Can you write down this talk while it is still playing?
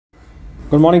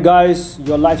Good morning guys,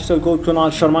 your lifestyle coach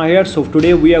Kunal Sharma here. So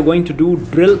today we are going to do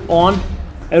drill on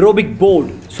aerobic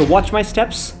board. So watch my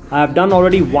steps. I have done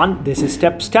already one. This is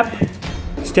step, step,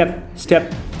 step,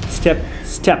 step, step,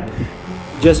 step.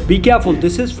 Just be careful.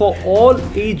 This is for all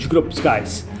age groups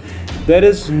guys. There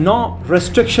is no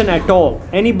restriction at all.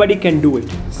 Anybody can do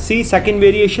it. See second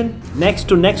variation, next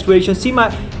to next variation. See my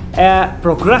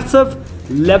progressive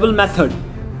level method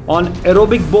on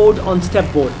aerobic board, on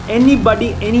step board.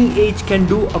 Anybody, any age can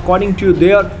do according to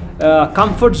their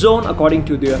comfort zone, according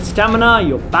to their stamina,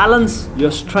 your balance,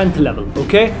 your strength level.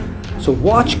 Okay, so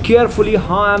watch carefully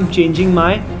how I'm changing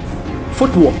my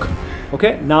footwork.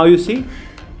 Okay, now you see,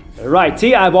 right,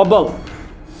 see I wobble.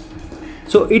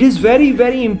 So it is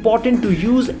very important to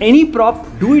use any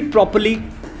prop, do it properly,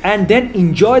 and then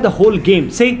enjoy the whole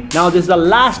game. See, now this is the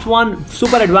last one,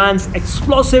 super advanced,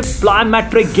 explosive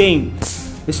plyometric game.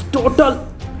 It's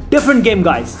total different game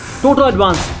guys, total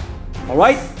advanced. All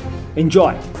right,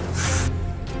 enjoy.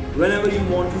 Whenever you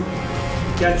want to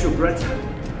catch your breath,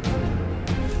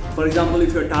 for example,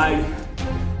 if you're tired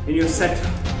in your set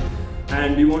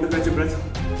and you want to catch your breath,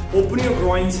 open your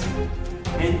groins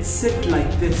and sit like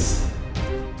this.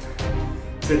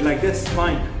 Sit like this,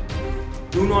 fine.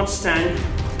 Do not stand.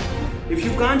 If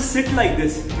you can't sit like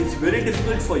this, it's very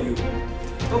difficult for you.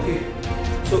 Okay,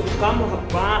 so come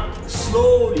back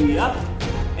slowly up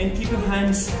and keep your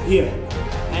hands here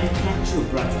and catch your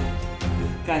breath.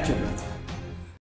 Catch your breath.